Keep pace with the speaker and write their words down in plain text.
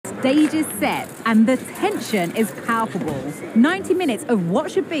stage is set and the tension is palpable. 90 minutes of what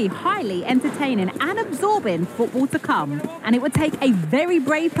should be highly entertaining and absorbing football to come. And it would take a very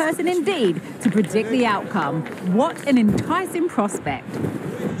brave person indeed to predict the outcome. What an enticing prospect.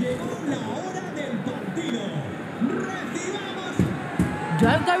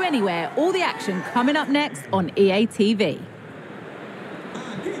 Don't go anywhere. All the action coming up next on EA TV.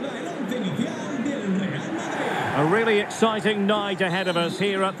 A really exciting night ahead of us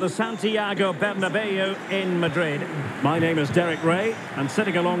here at the Santiago Bernabéu in Madrid. My name is Derek Ray, and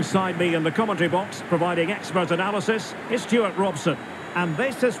sitting alongside me in the commentary box, providing expert analysis, is Stuart Robson. And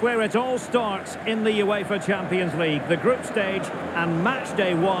this is where it all starts in the UEFA Champions League, the group stage and match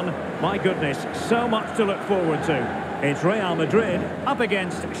day one. My goodness, so much to look forward to. It's Real Madrid up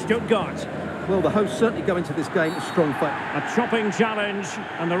against Stuttgart. Well, the hosts certainly go into this game with strong faith. A chopping challenge,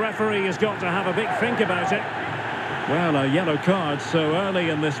 and the referee has got to have a big think about it. Well, a yellow card so early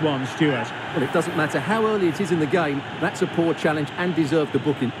in this one, Stuart. Well, it doesn't matter how early it is in the game, that's a poor challenge and deserved the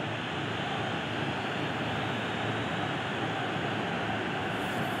booking.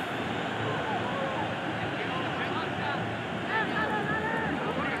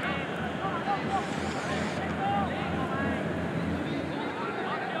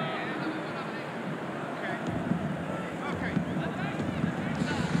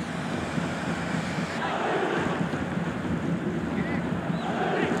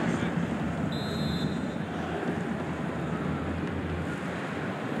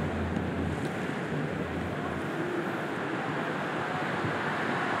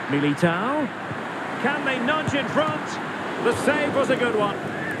 Militao. Can they nudge in front? The save was a good one.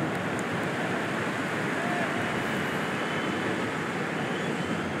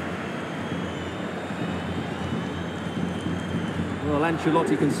 Well,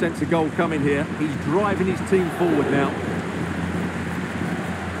 Ancelotti can sense a goal coming here. He's driving his team forward now.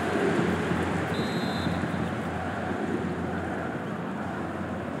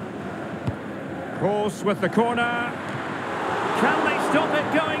 Cross with the corner. Can they stop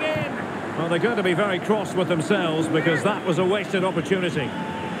it going in? Well, they're going to be very cross with themselves because that was a wasted opportunity.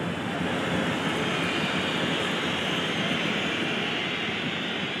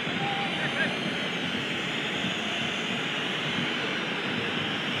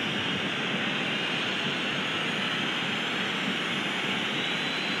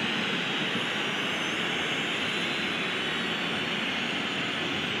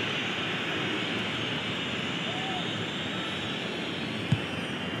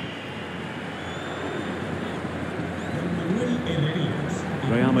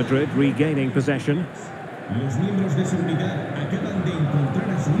 Real Madrid regaining possession. Los miembros de seguridad acaban de encontrar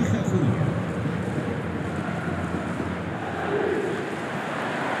a su hija Julia.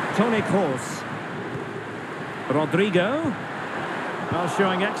 Toni Kroos. Rodrigo. Well,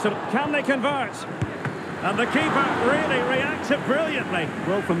 showing excellent. Can they convert? And the keeper really reacted brilliantly.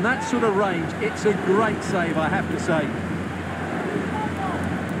 Well, from that sort of range, it's a great save, I have to say.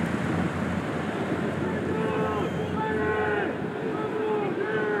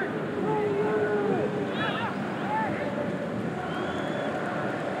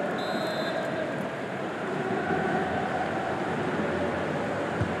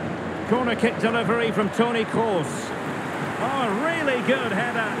 Corner kick delivery from Toni Kroos. Oh, really good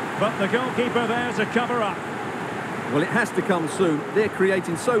header, but the goalkeeper there to cover up. Well, it has to come soon. They're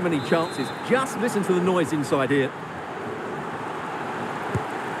creating so many chances. Just listen to the noise inside here.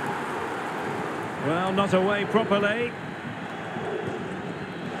 Well, not away properly.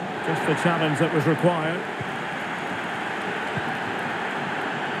 Just the challenge that was required.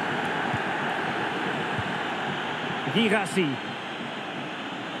 Girassi.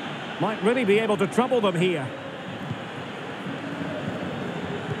 Might really be able to trouble them here.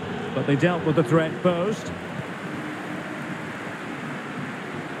 But they dealt with the threat posed.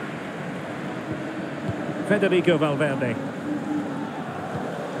 Federico Valverde.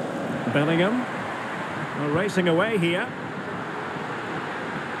 Bellingham. Well, racing away here.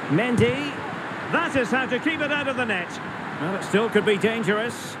 Mendy. That is how to keep it out of the net. Well, it still could be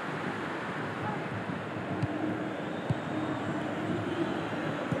dangerous.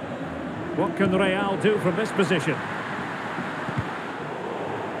 What can Real do from this position?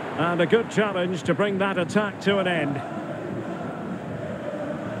 And a good challenge to bring that attack to an end.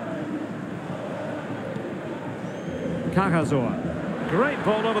 Cajazor. Great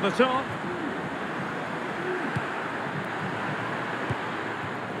ball over the top.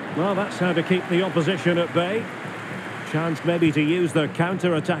 Well, that's how to keep the opposition at bay. Chance maybe to use their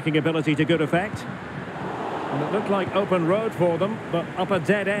counter-attacking ability to good effect. And it looked like open road for them, but up a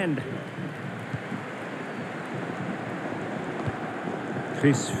dead end.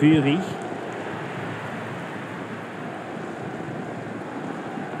 Chris Fury.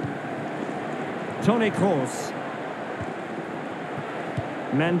 Toni Kroos.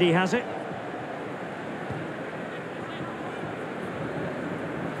 Mendy has it.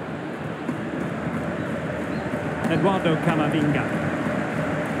 Eduardo Camavinga.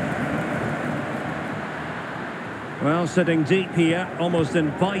 Well, sitting deep here, almost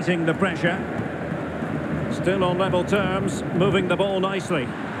inviting the pressure. Still on level terms, moving the ball nicely.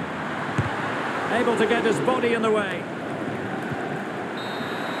 Able to get his body in the way.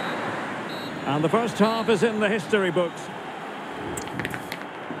 And the first half is in the history books.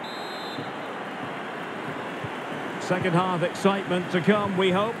 Second half excitement to come,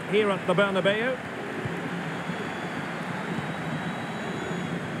 we hope, here at the Bernabéu.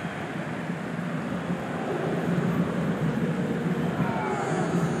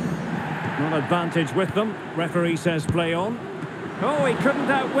 Not advantage with them. Referee says play on. Oh, he couldn't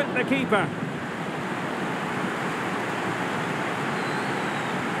outwit the keeper.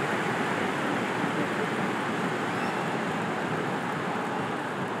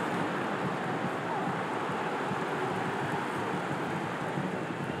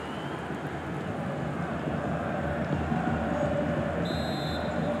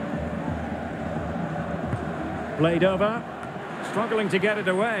 Played over, struggling to get it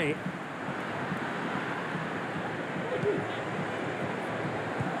away.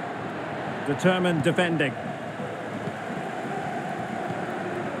 Determined defending.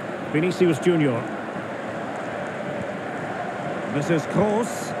 Vinicius Junior. This is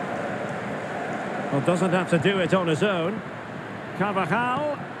Kroos. Well, doesn't have to do it on his own.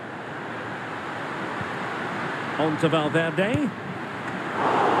 Carvajal. On to Valverde.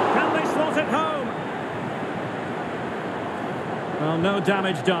 Can they slot it home? Well, no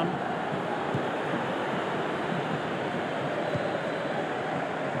damage done.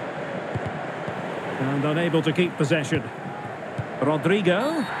 And unable to keep possession.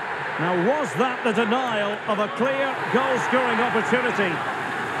 Rodrigo. Now, was that the denial of a clear goal-scoring opportunity?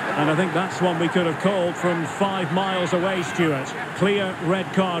 And I think that's one we could have called from 5 miles away, Stuart. Clear red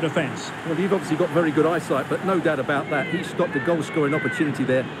card offence. Well, you've obviously got very good eyesight, but no doubt about that. He stopped a goal-scoring opportunity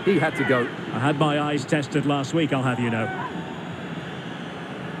there. He had to go. I had my eyes tested last week, I'll have you know.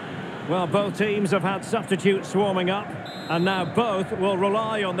 Well, both teams have had substitutes warming up, and now both will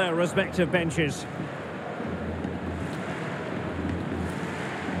rely on their respective benches.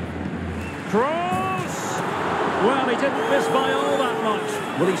 Kroos! Well, he didn't miss by all that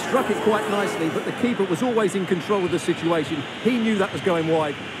much. Well, he struck it quite nicely, but the keeper was always in control of the situation. He knew that was going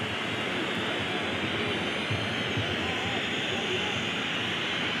wide.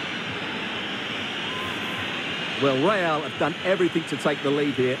 Well, Real have done everything to take the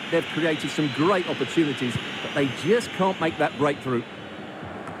lead here. They've created some great opportunities, but they just can't make that breakthrough.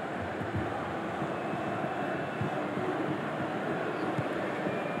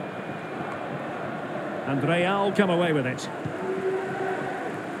 And Real come away with it.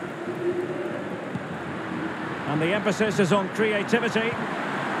 And the emphasis is on creativity.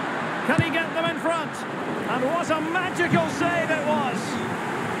 Can he get them in front? And what a magical save it was!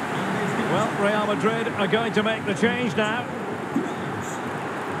 Well, Real Madrid are going to make the change now.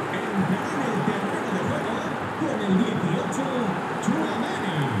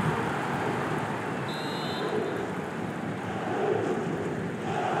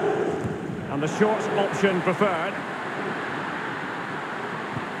 And the short option preferred.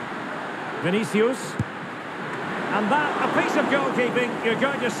 Vinicius. And that, a piece of goalkeeping you're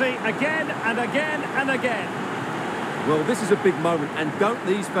going to see again and again and again. Well, this is a big moment, and don't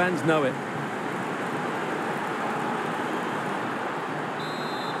these fans know it?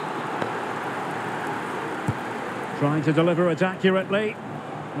 Trying to deliver it accurately.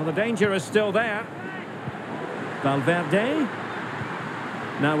 Well, the danger is still there. Valverde.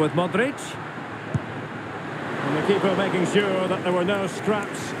 Now with Modric. And the keeper making sure that there were no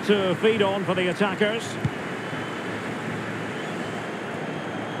scraps to feed on for the attackers.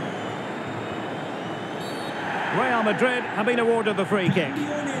 Real Madrid have been awarded the free kick.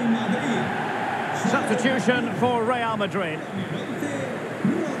 Substitution for Real Madrid.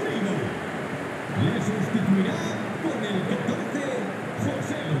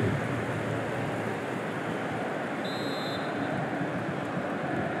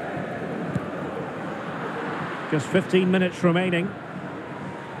 Just 15 minutes remaining.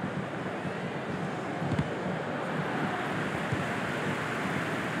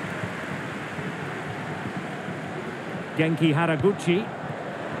 Genki Haraguchi.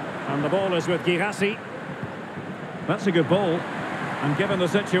 And the ball is with Girassi. That's a good ball. And given the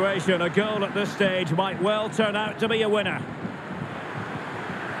situation, a goal at this stage might well turn out to be a winner.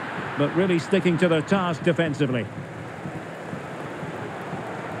 but really sticking to their task defensively.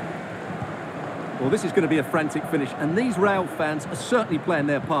 Well, this is going to be a frantic finish, and these Real fans are certainly playing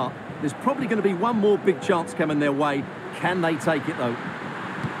their part. There's probably going to be one more big chance coming their way. Can they take it, though?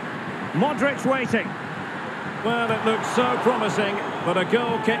 Modric waiting. Well, it looked so promising, but a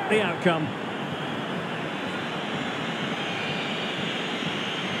goal kept the outcome.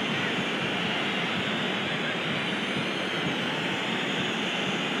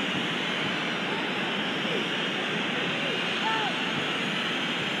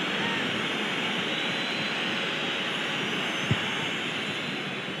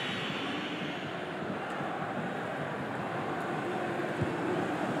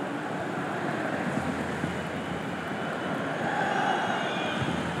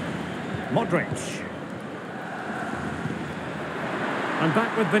 Modric. And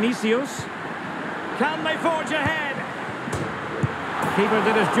back with Vinicius. Can they forge ahead? Keeper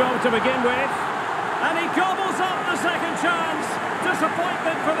did his job to begin with. And he gobbles up the second chance.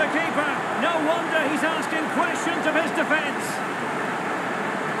 Disappointment for the keeper. No wonder he's asking questions of his defence.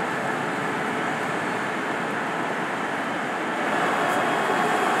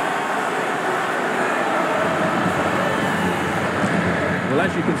 Well,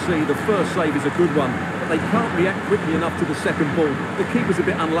 as you can see, the first save is a good one, but they can't react quickly enough to the second ball. The keeper's a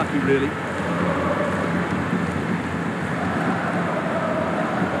bit unlucky, really.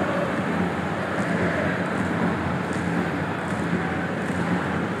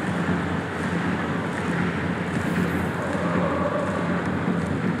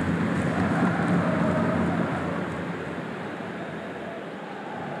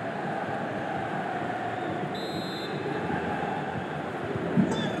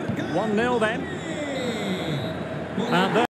 One 1-0 then. And